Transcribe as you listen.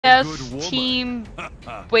Yes, team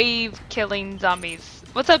wave killing zombies.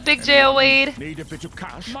 What's up, Big J.O. Wade? Need a bit of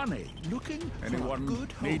cash? Money. Looking for a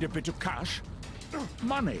good home. Need a bit of cash?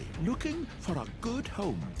 Money. Looking for a good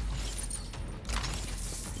home.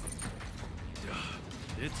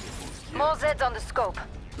 More Zeds on the scope.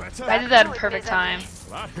 I did that in perfect time.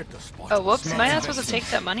 Oh, whoops. Am I not supposed to take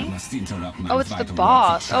that money? Oh, it's the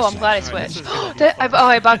boss. Oh, I'm glad I switched.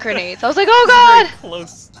 I bought grenades. I was like, oh god!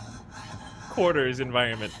 Close quarters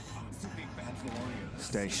environment.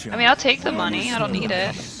 I mean, I'll take the money. I don't need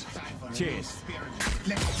it. Cheers.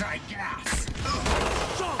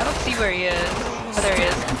 I don't see where he is. Oh, there he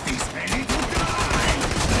is.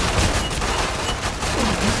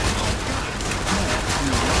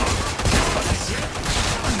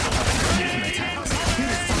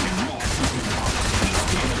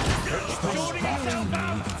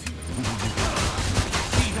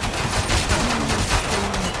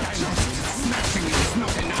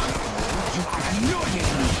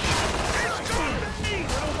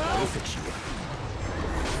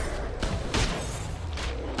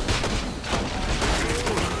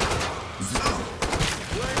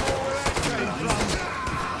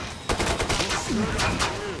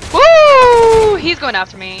 Woo! He's going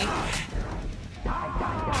after me.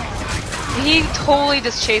 He totally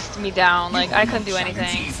just chased me down. Like, I couldn't do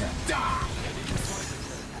anything.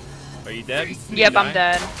 Are you dead? Yep, I'm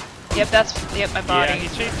dead. Yep, my body. Yeah, he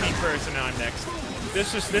chased me first, and now I'm next.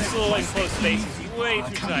 This little enclosed space is way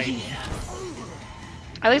too tight.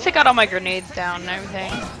 At least I got all my grenades down and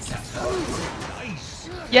everything.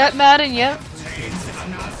 Yep, Madden, yep.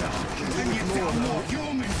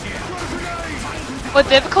 What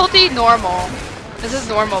difficulty? Normal. This is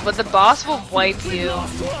normal, but the boss will wipe you.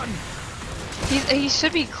 He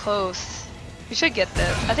should be close. We should get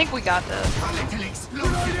this. I think we got this.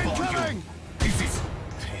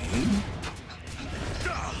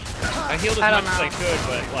 I healed as much as I could,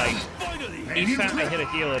 but like each time I hit a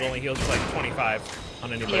heal, it only heals for like 25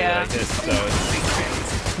 on anybody that I hit. So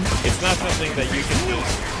it's not something that you can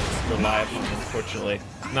just rely upon, unfortunately.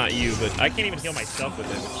 Not you, but I can't even heal myself with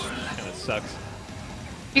it, which kind of sucks.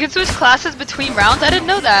 You can switch classes between rounds? I didn't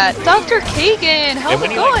know that. Dr. Kagan, how's it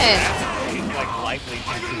going? Like life leads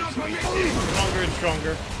so he's stronger and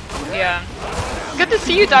stronger. Yeah. Good to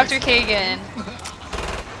see you, Dr. Kagan.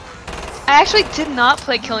 I actually did not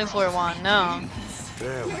play Killing Floor 1, no.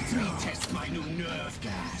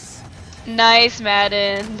 Nice,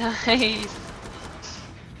 Madden. Nice.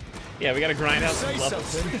 Yeah, we gotta grind out some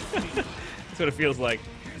levels. That's what it feels like.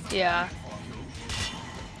 Yeah.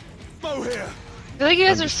 Mo here. I feel like you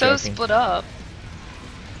guys are so split up.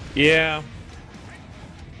 Yeah.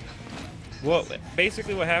 Well,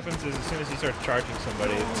 basically what happens is as soon as you start charging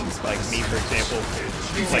somebody, it's like me, for example,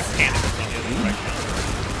 it's like panic from the other direction.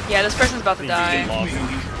 Yeah, this person's about to die.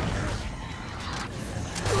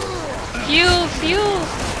 Heals, heals.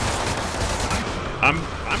 I'm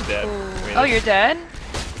dead. I mean, oh, you're dead?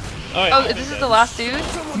 Oh, yeah, oh, this is the last dude?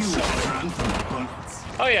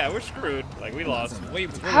 Oh yeah, we're screwed. Like, we lost.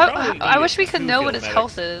 I wish we could know what his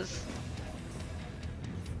health is.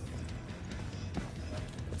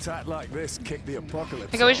 Attack like this, kick the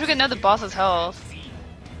apocalypse. Like, I wish we could know the boss's health.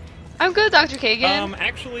 I'm good, Dr. Kagan.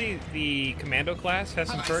 Actually, the commando class has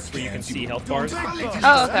some perks where you can see health bars.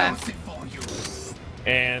 Oh, okay.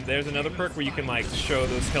 And there's another perk where you can, like, show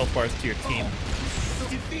those health bars to your team.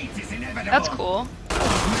 That's cool.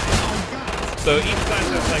 So each class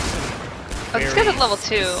has, like, some this guy's at level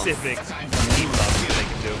 2. specific team buffs that they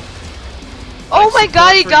can do. Oh like, my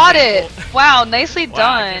god, he got example. it! Wow, nicely Wow,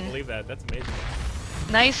 done. I can't believe that. That's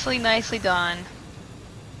amazing. Nicely done.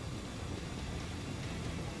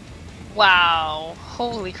 Wow.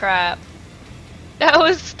 Holy crap. That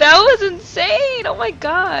was insane! Oh my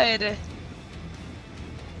god.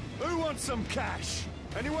 Who wants some cash?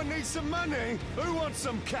 Anyone need some money? Who wants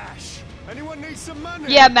some cash? Anyone need some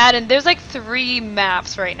money? Yeah, Madden, there's like 3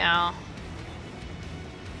 maps right now.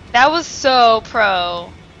 That was so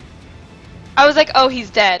pro. I was like, oh, he's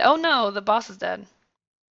dead. Oh no, the boss is dead.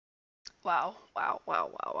 Wow.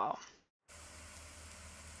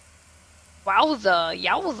 Wowza,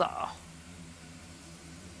 yowza.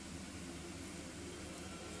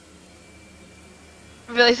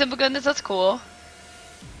 Really simple goodness, that's cool.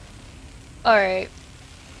 Alright.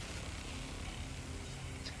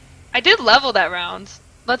 I did level that round.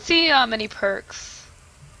 Let's see any perks.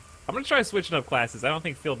 I'm gonna try switching up classes. I don't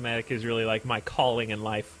think Field Medic is really like my calling in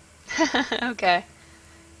life. Okay.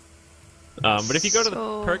 But if you go to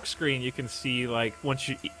the perk screen, you can see like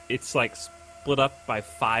it's like split up by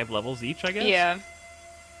 5 levels each, I guess. Yeah.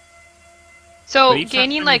 So But each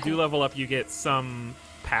gaining time like you do level up, you get some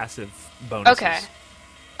passive bonuses. okay.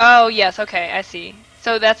 Oh, yes, okay, I see.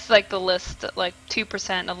 So that's like the list, like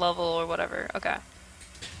 2% a level or whatever. Okay.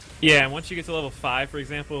 Yeah, and once you get to level 5, for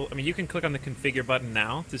example, I mean, you can click on the configure button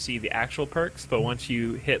now to see the actual perks, but once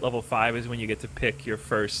you hit level 5 is when you get to pick your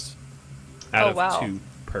first out of 2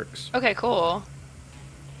 perks. Okay, cool.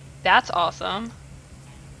 That's awesome.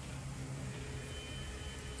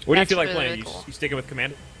 What do you That's feel like really, playing? really cool. You sticking with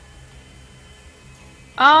Commander?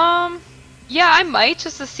 Yeah, I might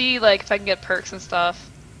just to see like if I can get perks and stuff.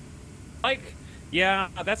 Like, yeah,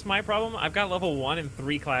 that's my problem. I've got level 1 in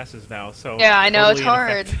 3 classes now, so Yeah, I know, it's totally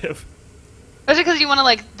hard. ineffective. Especially because you want to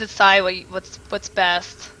like decide what's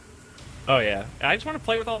best. Oh yeah, I just want to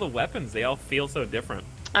play with all the weapons. They all feel so different.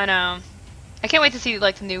 I know. I can't wait to see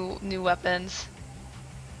like the new weapons.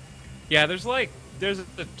 Yeah, there's a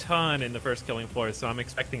ton in the first killing floor, so I'm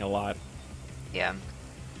expecting a lot. Yeah.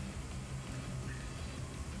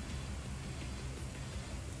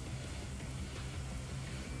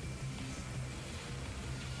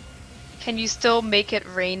 Can you still make it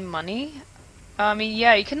rain money? I mean,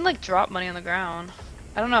 yeah, you can like drop money on the ground.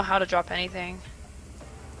 I don't know how to drop anything.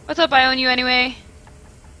 What's up, I own you anyway?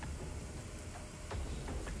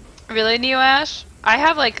 Really, Neo Ash? I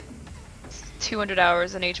have like 200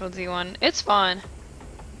 hours in H1Z1. It's fun.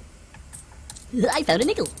 I found a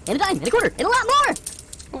nickel, and a dime, and a quarter, and a lot more!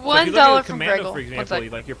 So if $1 you look at from Commando, for Greggle. example,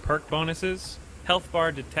 like your perk bonuses, health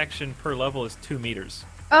bar detection per level is 2 meters.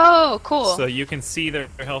 Oh, cool. So you can see their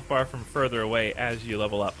health bar from further away as you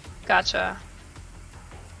level up. Gotcha.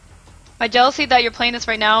 My jealousy that you're playing this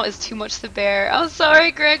right now is too much to bear. I'm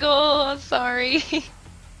sorry, Greggle. I'm sorry.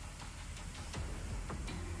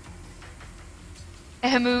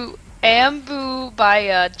 Ambu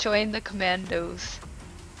Baya, join the commandos.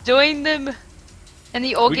 Join them. And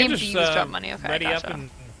the old We can game just, bees drop money. Okay, ready gotcha. up and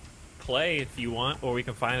play if you want, or we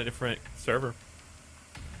can find a different server.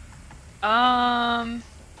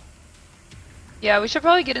 Yeah, we should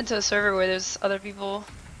probably get into a server where there's other people.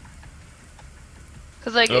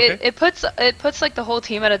 Cause like Okay. it puts like the whole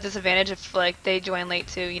team at a disadvantage if like they join late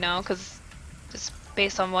too, you know? Cause just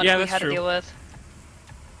based on what Yeah, we that's had true. to deal with.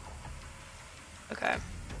 Okay.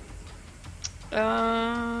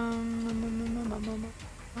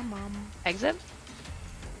 Exit.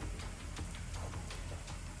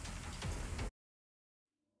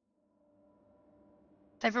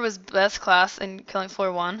 Cypher was best class in Killing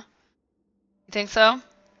Floor 1. You think so?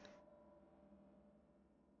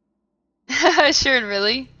 Sure and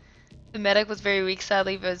really. The medic was very weak,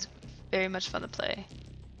 sadly, but it was very much fun to play.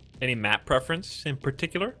 Any map preference in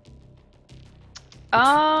particular?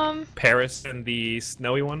 Um, Paris and the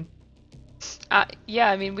snowy one? yeah,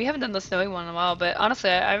 I mean, we haven't done the snowy one in a while, but honestly,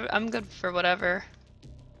 I'm good for whatever.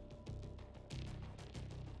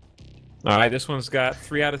 Alright, this one's got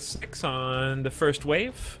 3 out of 6 on the first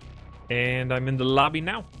wave, and I'm in the lobby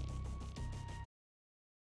now.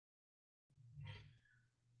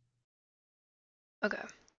 Okay.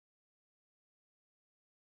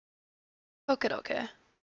 Okay.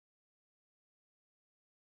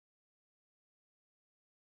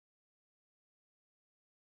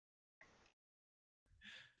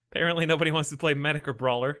 Apparently nobody wants to play medic or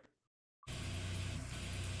brawler.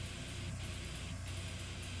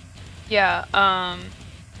 Yeah, I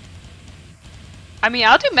mean,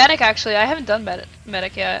 I'll do medic actually. I haven't done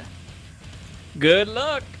medic yet. Good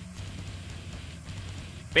luck!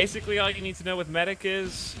 Basically, all you need to know with medic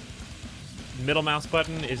is middle mouse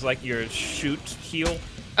button is like your shoot heal.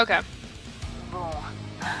 Okay. Boom.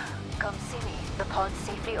 Come see me. The pod's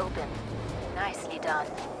safely open. Nicely done.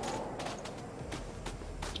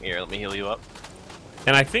 Here, let me heal you up.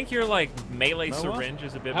 And I think your like melee Know what? syringe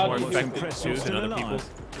is a bit How more do you effective impress too us than still other alive? people's.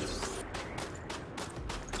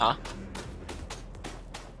 Huh?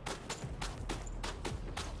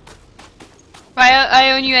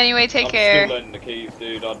 I own you anyway. Take care. I'm still learning the keys,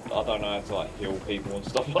 dude. I don't know how to like heal people and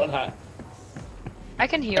stuff like that. I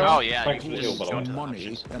can heal. Oh yeah, Thanks you for can the just heal, by go the into way. the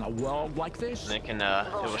options. in a world like this? And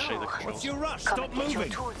it will show you the What's controls. your rush? Come Stop and get your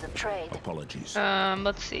moving. tools of trade. Apologies.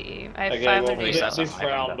 Let's see. I have Okay, well, 500. least this, that's this a high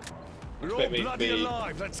round We're all expect me to bloody be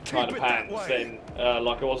alive. Let's keep kind of it that pants way. then,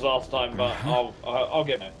 like I was last time, but I'll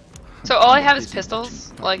get there. So all I have is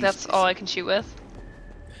pistols. Like that's all I can shoot with.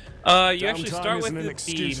 You actually Downtime start with isn't an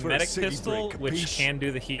excuse the for a medic city pistol, break, which capiche? can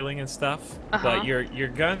do the healing and stuff. Uh-huh. But your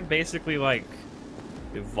gun basically like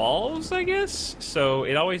evolves, I guess. So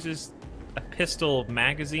it always is a pistol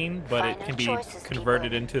magazine, but it Final can be choices,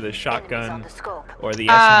 converted people. into the Enemies on shotgun the scope. or the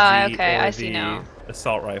Ah, SMG okay, or I see the now.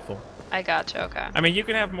 assault rifle. I gotcha. Okay. I mean, you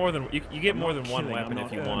can have more than you get I'm more not than one killing, weapon I'm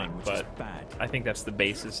if not you earning, want, which is but bad. I think that's the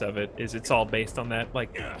basis of it. Is it's all based on that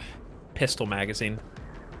like pistol magazine.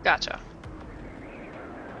 Gotcha.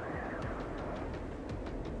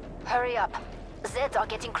 Hurry up. Zeds are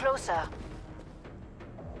getting closer.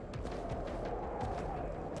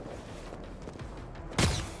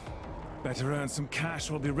 Better earn some cash.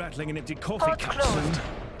 We'll be rattling an empty coffee Port cup closed. soon.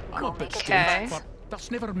 Go make it Okay. fast.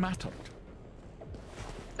 That's never mattered.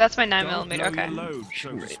 That's my 9mm. Don't blow Okay. your load,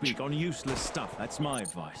 so to speak, on useless stuff. That's my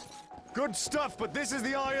advice. Good stuff, but this is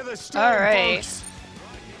the eye of the storm. All right. folks.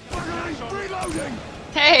 Reloading.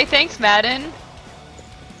 Hey, thanks, Madden.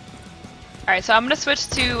 Alright, so I'm gonna switch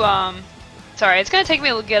to, sorry, it's gonna take me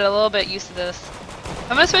to get a little bit used to this.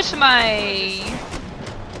 I'm gonna switch to my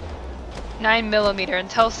 9mm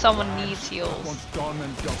until someone needs heals. Once done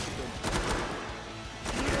and dusted.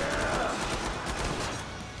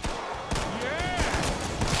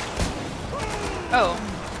 Oh,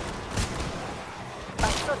 I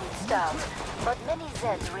shouldn't start, but many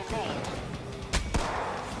Zeds remain.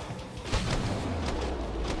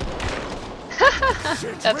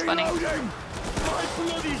 that's funny. Reloading. My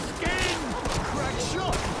bloody skin. Crack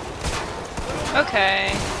shot.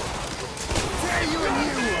 Okay. Tear you a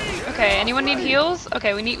new one. Okay, anyone need heals?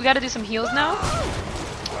 Okay, we gotta do some heals now.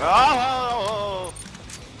 Oh,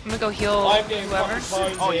 I'm gonna go heal I'm getting whoever.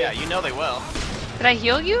 fucking oh yeah, you know they will. Did I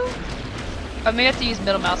heal you? Oh, maybe I have to use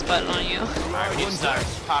middle mouse button on you. Alright, we need to start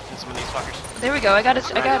popping some of these fuckers. There we go, I got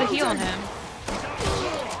a heal on him.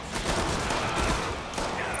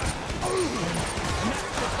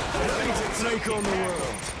 Take on the world.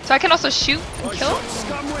 So I can also shoot and kill?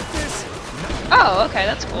 Scum with this. Oh, okay,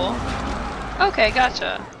 that's cool. Okay,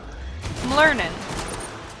 gotcha. I'm learning.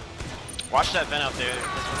 Watch that vent out there.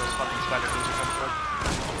 That's where those fucking spider things are coming from.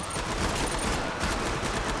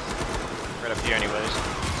 Right up here, anyways.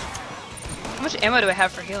 How much ammo do I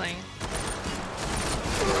have for healing?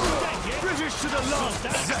 British to the last.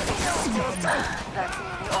 That's nearly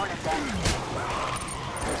all of them.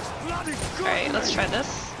 Bloody good. Alright, let's try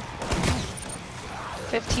this.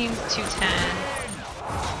 15 to 10.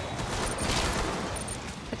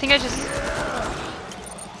 I think I just...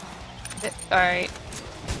 Alright.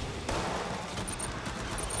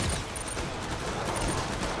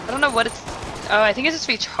 I don't know what it's... Oh, I think it's just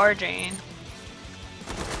recharging.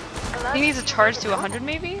 I think it needs to charge to 100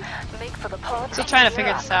 maybe? Make for the pod. Still trying to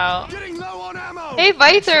figure this out. Getting low on ammo. Hey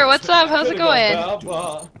Viter, what's up? How's it Could've got going? better,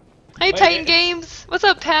 but Hey Titan Games! What's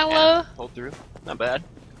up, Palo? Hold through. Not bad.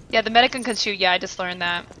 Yeah, the Medican can shoot. Yeah, I just learned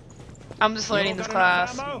that. I'm just learning this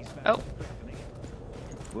class. Oh,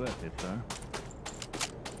 Worth it though.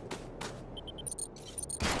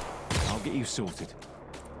 I'll get you sorted.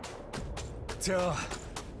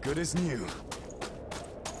 Good as new.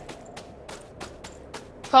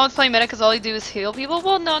 Paul's playing medic because all you do is heal people?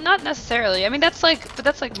 Well, no, not necessarily. I mean, that's like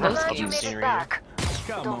most Glad you games. made it back.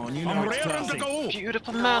 Come on, you know it's classic.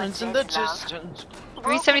 Beautiful mountains in the distance.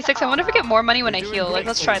 376. I wonder if I get more money when I heal. Like,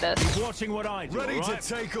 let's try this. Keep watching what I do. Ready to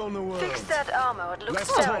take on the world. Fix that armor. It looks Let's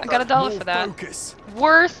Oh, terrible. I got $1 for that. Focus.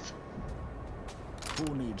 Worth.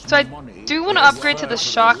 Who needs So I money? do want to upgrade to the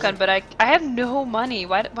shotgun, but I have no money.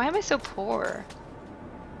 Why am I so poor?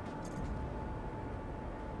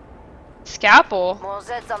 Scalpel. More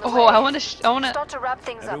Zeds on the Oh, way. I want to. Start to wrap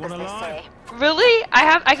things up, as Everyone they alive? say. Really?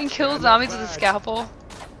 I can kill zombies with a scalpel.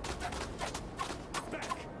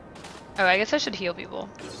 Oh, I guess I should heal people.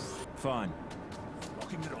 Fine.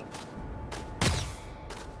 Locking it up.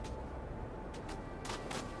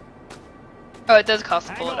 Oh, it does cost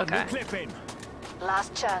a Hang bullet. on, Okay. we'll clip in.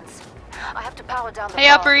 Last chance. I have to power down the Hey,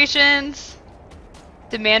 pod. operations.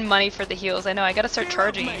 Demand money for the heals. I know. I gotta start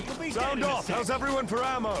charging. Sound off. How's everyone for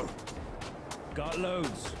ammo? Got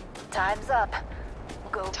loads. Time's up.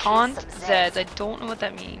 Go kill Taunt some Zeds. I don't know what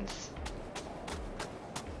that means.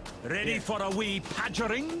 Ready for a wee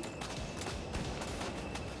padgering?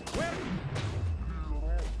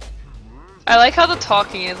 I like how the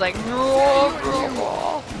talking is like. I'd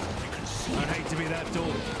hate to be that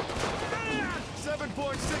dull. 7.62 to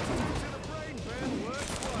the brain, Ben. Works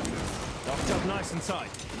twice. Locked up nice and tight.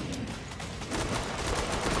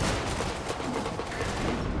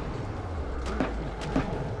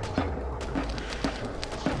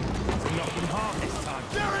 Knock them hard this time.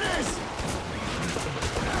 There it is!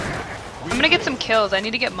 I'm gonna get some kills. I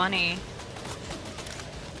need to get money.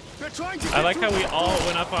 They're trying to I like how we all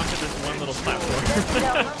went up onto this one little platform. Zeds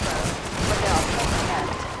outnumbered, but there are plenty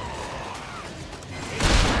left.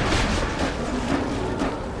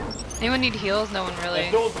 Anyone need heals? No one really.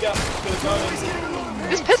 Doors gonna go in.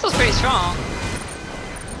 This pistol's pretty strong.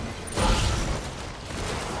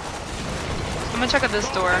 I'm gonna check out this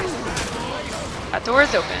door. That door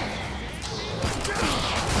is open.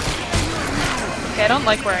 Okay, I don't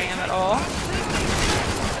like where I am at all.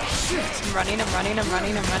 I'm running, I'm running, I'm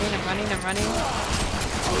running, I'm running, I'm running, I'm running.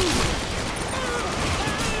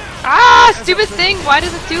 Ah, stupid thing! Why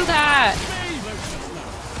does it do that?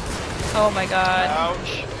 Oh my god.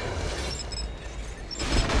 Ouch.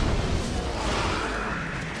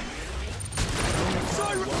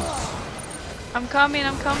 I'm coming,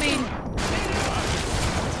 I'm coming.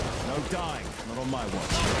 No dying, not on my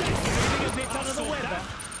watch.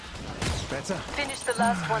 Better? Finish the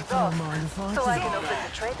last ones off, so I can open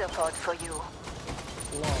the trader pod for you.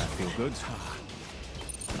 Feel good.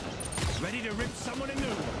 Ready to rip someone a new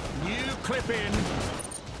one. New clip in.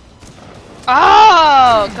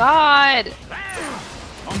 Oh god!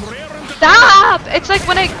 I'm rearing to Stop! It's like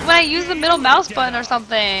when I use the middle mouse button or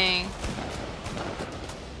something.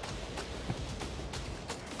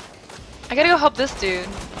 I gotta go help this dude.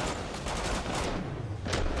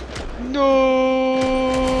 No.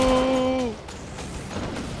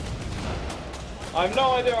 I have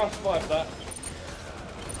no idea how to survive that.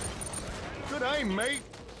 Good aim, mate.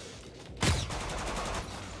 I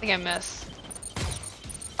think I missed.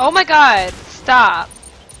 Oh my god! Stop!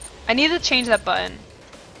 I need to change that button.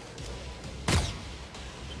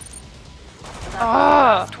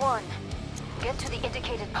 Last one. Get to the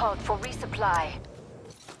indicated pod for resupply.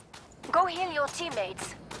 Go heal your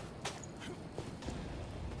teammates.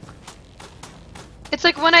 It's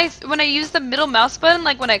like when I use the middle mouse button,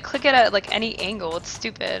 like when I click it at like any angle, it's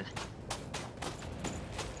stupid.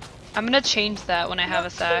 I'm gonna change that when I have a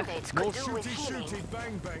sec. Teammates More could do with healing. shooty,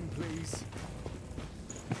 bang bang, please.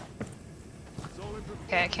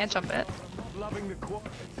 Okay, I can't jump it. Loving the quiet.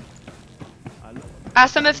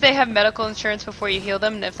 Ask them if they have medical insurance before you heal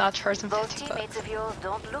them, and if not, charge them Those 50 teammates bucks. of yours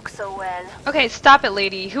don't look so well. Okay, stop it,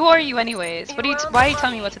 lady. Who are you anyways? What are you? Why are you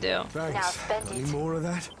telling me what to do? Now Thanks. spend Any it. more of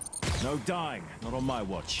that? No dying, not on my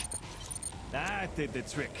watch. That did the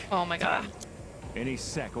trick. Oh my god. Any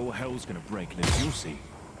sec, all hell's gonna break loose. You'll see.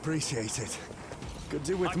 Appreciate it. Could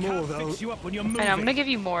do with more though. Fix you up when you're moving. I know, I'm gonna give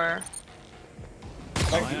you more.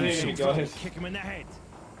 Thanks for healing me, guys. Kick him in the head.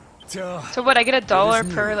 So what? I get $1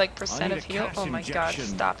 new. per like I percent need of a heal? cash Oh my god! injection.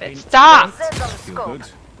 Stop it! In- Stop! Says on the Feel scope.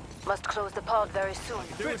 good? Must close the pod very soon.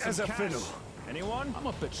 Fit as a fiddle. Anyone? I'm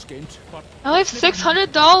a bit skint, but I only have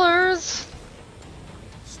 $600.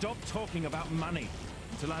 stop talking about money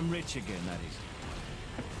until I'm rich again. That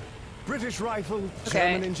is. British rifle, Okay.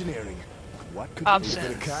 German engineering. What could Options. be a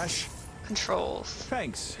bit of cash? Controls.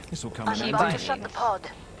 Thanks. This will come I'm in Keep about handy. to shut the pod.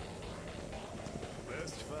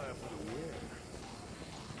 Best fire for the win.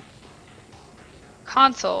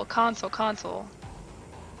 Console. Console. Console.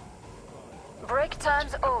 Break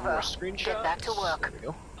time's over. More screenshots. Get back to work. There we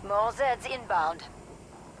go. More Zeds inbound.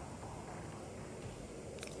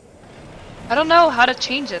 I don't know how to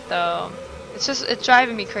change it though. It's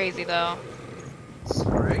driving me crazy though.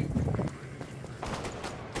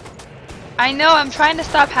 I know, I'm trying to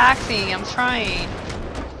stop hacking. I'm trying.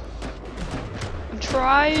 I'm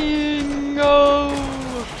trying. Oh.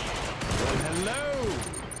 Hello.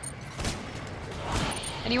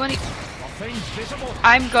 Anyone? Things visible.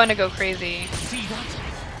 I'm gonna go crazy. See that?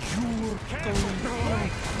 You're careful.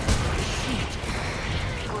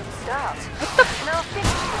 Good start. Now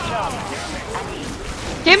finish the job.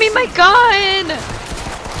 Give me my gun!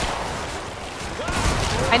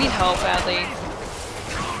 I need help badly.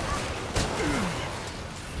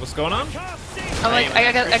 What's going on? I'm like,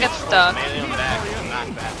 I got stuck. Melee on the back.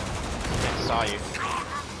 Knock back. I saw you.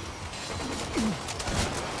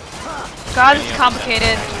 God, it's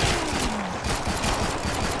complicated.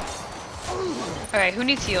 Okay, who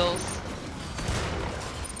needs heals?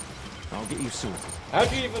 I'll get you soon. How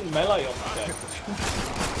do you even melee on the deck?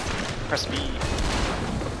 Press B.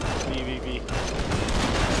 B. B.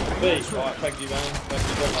 Alright, thank you, man. Thank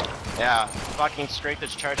you very much. Yeah, fucking straight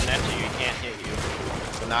that's charging at you, he can't hit you.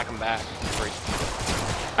 So knock him back. Free.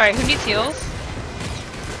 Alright, who needs heals?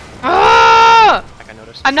 Ah! Like I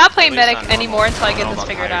noticed. I'm not playing At least medic on normal. anymore until I get don't this know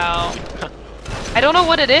figured about out. I don't know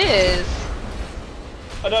what it is.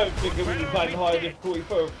 I don't think I'm going to be playing high difficulty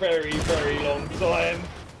for a very, very long time.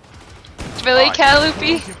 Really, Oh,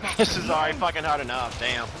 Catalupi? This is already fucking hard enough,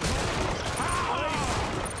 damn.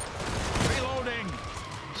 Reloading.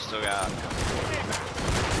 Still got.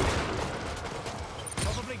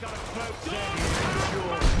 Probably got a cloak there.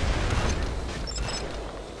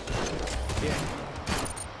 Yeah.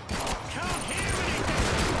 Can't hear anything.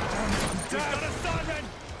 Got a siren.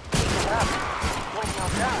 Keep it up. When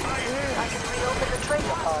you're done, I can reopen the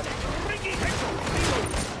trader pod. Ricky Heschel.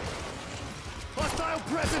 Hostile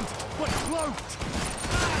present, but cloaked.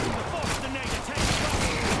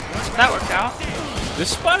 That worked out. This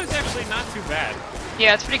spot is actually not too bad.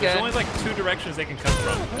 Yeah, it's pretty There's only good. like 2 directions they can come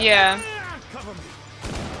from. Yeah. Cover me.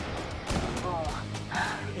 Boom.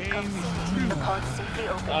 Come see. The pod's safely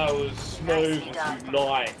open. That was smooth as you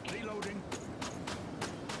like. Reloading.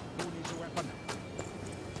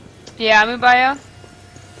 Yeah, Mubaya.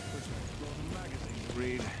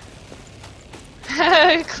 Read.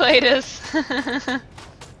 Cletus.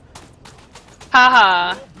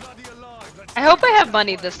 Haha. Bloody alive. Let's I hope I have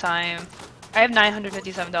money this time. I have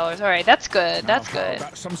 $957. Alright, that's good. That's good.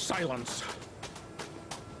 some silence.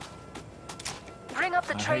 Bring up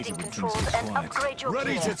the hate trading it when things controls get and quiet. upgrade your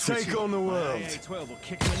Ready gear. to take on the world. AA-12 will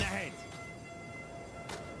kick you in the head.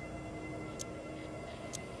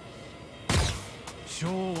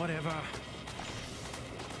 Sure, whatever.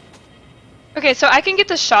 Okay, so I can get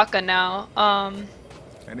the shotgun now.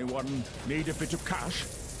 Anyone need a bit of cash?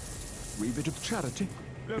 Wee bit of charity?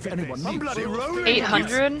 If at anyone this. needs I'm bloody it. rolling.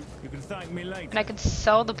 800, You can thank me later. and I can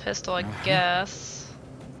sell the pistol, I guess.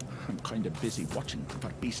 I'm kind of busy watching for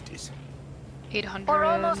beasties. 800. We're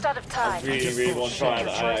almost out of time. Really want to try an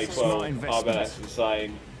Choices. AA-12. I bet that's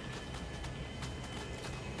insane.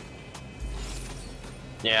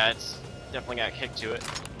 Yeah, it's definitely got a kick to it.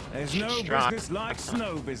 There's no Strong. business like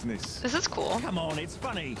snow business. This is cool. Come on, it's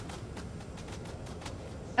funny.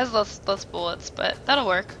 Has less bullets, but that'll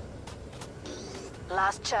work.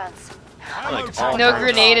 Last chance. I like all No kinds.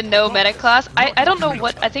 grenade and no medic class. I don't know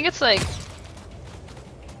what. I think it's like.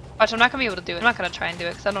 Watch, I'm not gonna be able to do it. I'm not gonna try and do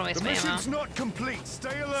it because I don't waste The my mission's ammo. not complete.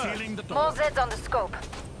 Stay alert. Sealing the More door. Zeds on the scope.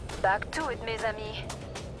 Back to it, mes amis.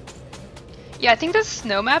 Yeah, I think this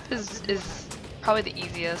snow map is probably the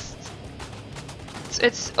easiest.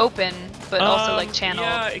 It's open, but also like channeled.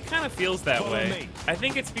 Yeah, it kind of feels that Follow way. me. I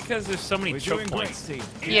think it's because there's so many We're choke doing great, points. Steve.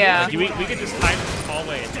 Yeah. Like, we could just hide in this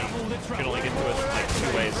hallway and they can only get to us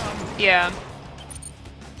like 2 ways. Yeah.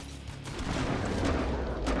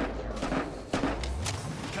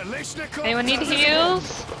 Kalishnikov Anyone need doesn't-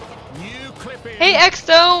 heals? New clip in. Hey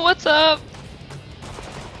Exto, what's up?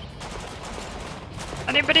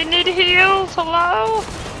 Anybody need heals? Hello?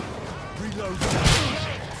 Reload.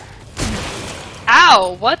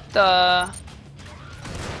 Ow, what the?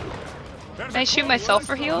 Can I shoot myself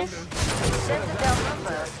for heals? Send it down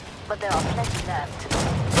numbers, but there are plenty left.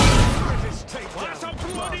 British takedown. Bastard.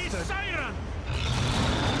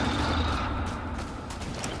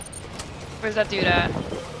 Where's that dude at?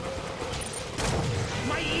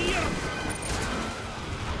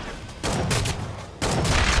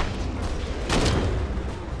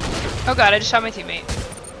 Oh god, I just shot my teammate.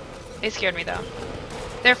 They scared me though.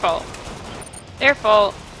 Their fault. Their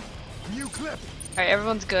fault. New clip. Alright,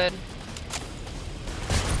 everyone's good.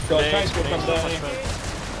 Got a tank will come down here.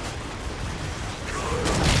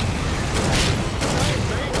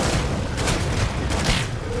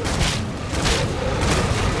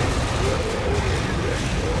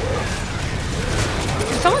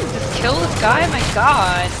 Did someone just kill this guy? My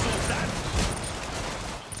god.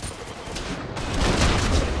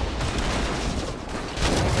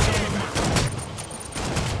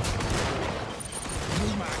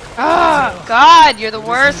 Ah, god, you're the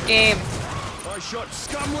worst game. I shot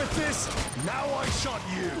scum with this. Now I shot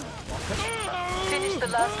you. Finish the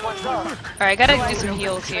last ones off. Alright, I gotta do some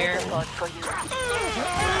heals here. Pod for you.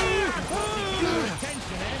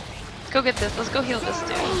 Let's go get this. Let's go heal this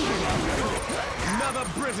dude. Another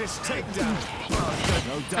British takedown.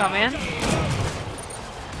 Oh man.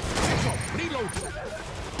 Reload.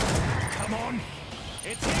 Come on.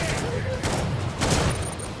 It's here.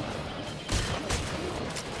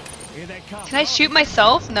 Here they come. Can I shoot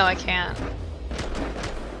myself? No, I can't. I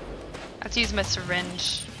have to use my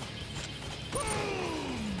syringe.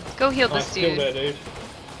 Let's go heal Nice this kill there, dude. dude.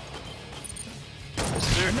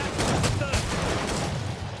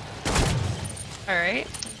 Alright.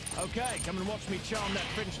 Okay, come and watch me charm that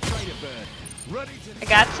French trader bird. Ready to. I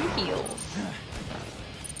got some heals.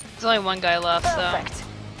 There's only one guy left, so. Perfect.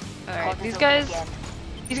 Alright, Call these me guys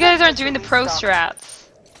again. aren't doing the pro strats.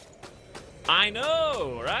 I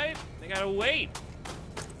know, right? They gotta wait.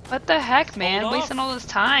 What the heck, man? Hold off. Wasting all this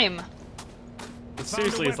time. It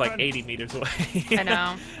seriously is like 80 meters away. I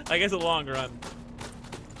know. I guess a long run.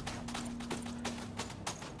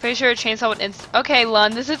 Pretty sure a chainsaw would Okay,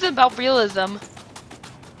 Lund, this isn't about realism.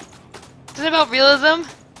 This isn't about realism.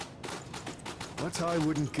 What I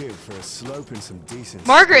wouldn't give for a slope and some decent.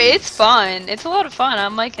 Margaret, speed. it's fun. It's a lot of fun.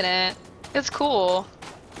 I'm liking it. It's cool.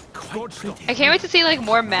 I can't wait to see like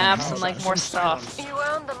more maps and like more stuff. You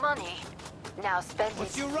earned the money. Now spend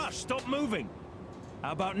What's it. your rush? Stop moving.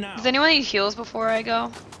 How about now? Does anyone need heals before I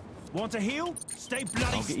go? Want to heal? Stay bloody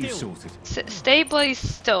I'll get you still. sorted. Stay bloody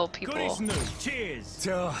still, Good people. as new. Cheers.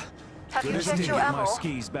 Have you Let's checked get your my ammo?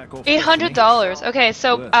 skis back off. $800. Okay,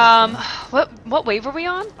 so what wave are we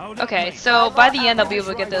on? Okay, so by the end I'll be able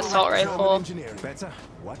to get the assault rifle. Better.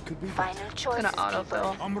 What could be Final choice. Gonna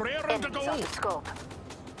autofill. I'm raring to Enemies go. on the scope.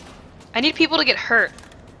 I need people to get hurt.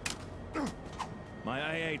 My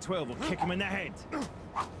AA-12 AA-12 will kick him in the head.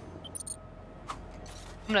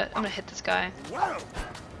 I'm gonna hit this guy. I'm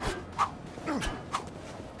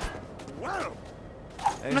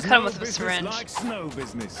gonna cut him with a syringe. Like snow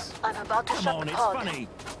business. I'm about to Come shut on, the it's pod. funny.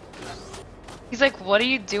 He's like, what are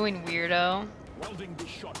you doing, weirdo? Welding the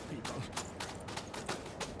shot, people.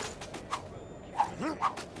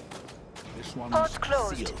 This one's Pod's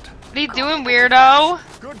closed. sealed. What are you doing, weirdo?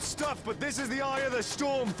 Good stuff, but this is the eye of the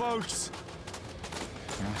storm, folks.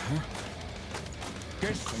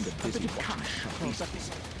 Guess I'm the busy cash.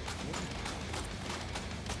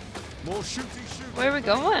 More shooty shoot. Where are we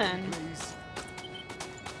going? Please.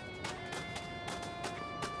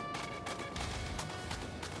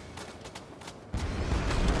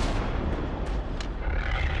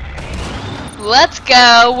 Let's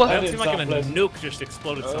go. That seemed like a nuke just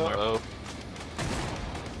exploded somewhere. Uh-oh.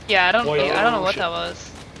 Yeah, I don't Wait, know what shit. that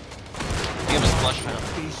was. He was flush found.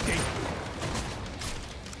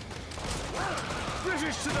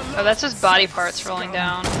 British to the left. Oh, that's just body parts rolling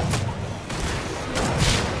down.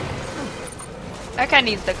 That guy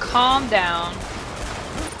needs to calm down.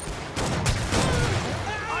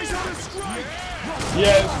 Eyes on a strike.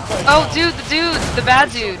 Yeah. Oh, dude, the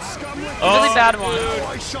bad dude. The really bad one.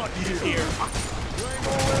 I shot you. Here.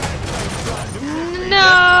 No!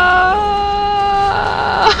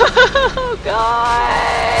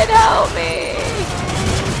 God, help me!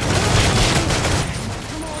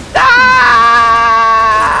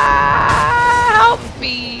 Ah! Help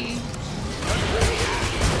me!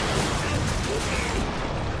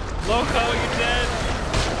 Loco, you're dead.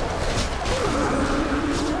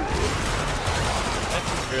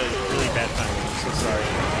 That's really, really bad timing. I'm so sorry.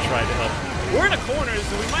 I tried to help. We're in a corner,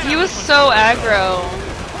 so we might. He was so aggro.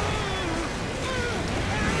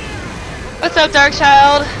 What's up,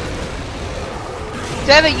 Darkchild?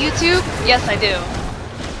 Do I have a YouTube? Yes, I do.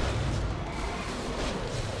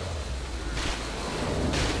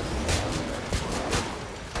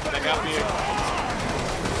 Back up here.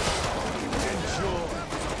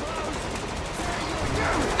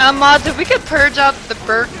 Mods, if we could purge out the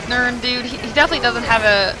Bergner dude, he definitely doesn't have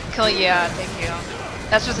a kill. Yeah, thank you.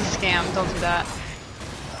 That's just a scam. Don't do that.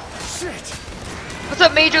 Shit. What's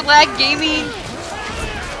up, Major Lag Gaming?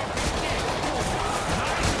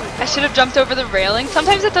 I should have jumped over the railing.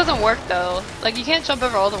 Sometimes it doesn't work though. Like you can't jump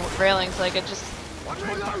over all the railings. Like it just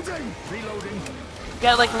Reloading. you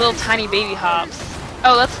got like little tiny baby hops.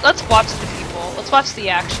 Oh, let's watch the people. Let's watch the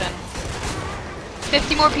action.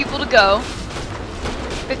 50 more people to go.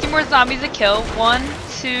 50 more zombies to kill. 1,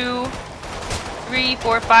 2, 3,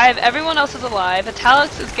 4, 5. Everyone else is alive.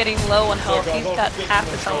 Italix is getting low on health. He's got half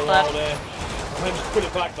his health left. I just put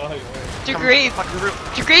it back though.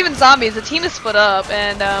 Jagrave and Zombies, the team is split up,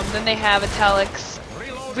 and then they have Italix,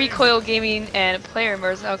 Recoil Gaming, and Player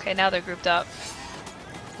Immersion. Okay, now they're grouped up.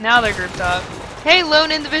 Hey,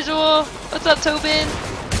 lone individual! What's up, Tobin?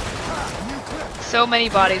 So many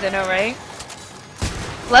bodies, I know, right?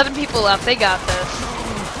 11 people left, they got this.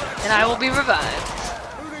 And I will be revived.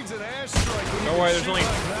 Who needs an airstrike? when you Don't worry, can there's shoot only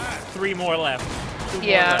like that? 3 more left. 2 more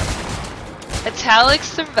Yeah. left. Italix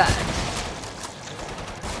survived.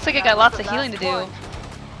 Looks like I got lots of healing to do.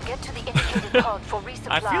 Get to the indicated pod for resupply.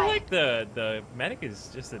 I feel like the medic is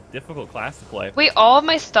just a difficult class to play. Wait, all of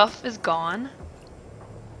my stuff is gone?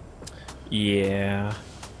 Yeah.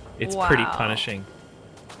 It's pretty Wow. punishing.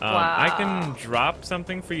 I Wow. can drop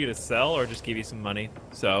something for you to sell or just give you some money.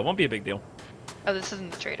 So it won't be a big deal. Oh, this isn't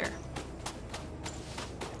the trader.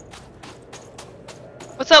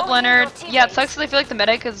 What's up, Leonard? Yeah, it sucks because I feel like the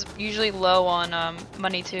medic is usually low on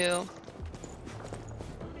money too.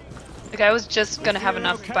 Like I was just gonna have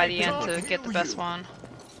enough by the end to get the best one.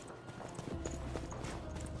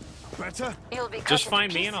 Better? You'll be cut Just into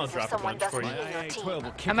find me and I'll pieces if drop a someone bunch for doesn't you. heal your team. AA-12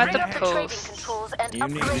 will kick I'm at him the in head. Trading post. controls and You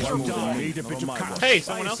need upgrade your one more. team. Need a bit of cash. Hey,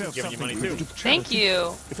 someone Buy else is yourself giving you money something too. to Thank charity.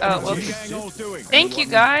 you. If Oh, anyone's well, interested, all doing? thank you need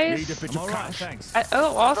a guys. bit I'm of alright, cash. thanks. Oh,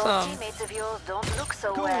 Those awesome. teammates of yours don't look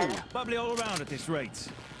so Cool. well. Bubbly all around at this rate.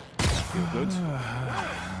 Feel good?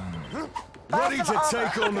 Ready to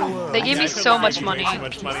take on the world. They gave me Yeah, I so feel much like money. you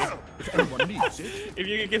made too much money. If anyone needs it. If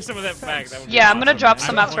you could give some of that back, that would be Yeah, I'm gonna awesome. drop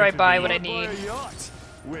some I'm after I going to buy be what I Buy need. a yacht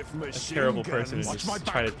with a machine terrible person to guns. Watch my just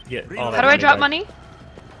back. try to get all that How do I drop back. money?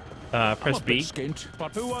 I'm Press a bit B. skint,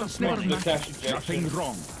 but Who wants that's not money? an The cash act. injection. Nothing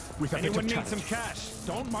wrong with a bit Anyone of need some charity. cash?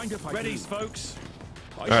 Don't mind if I Ready, do. folks?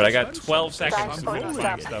 Alright, I got 12 seconds Time to for finish the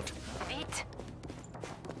buying stop. stuff. Beat.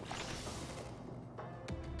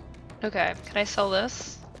 Okay, can I sell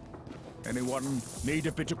this? Anyone need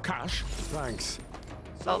a bit of cash? Thanks.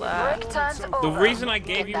 Sell that. Break time's The over. reason I Get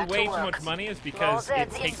gave you back to way too work. much money is because Roll it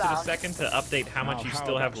Zeds takes it a inbound. second to update how much Now, you how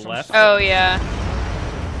still have about some left. Oh yeah.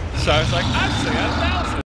 So I was like, I'm still got 1,000.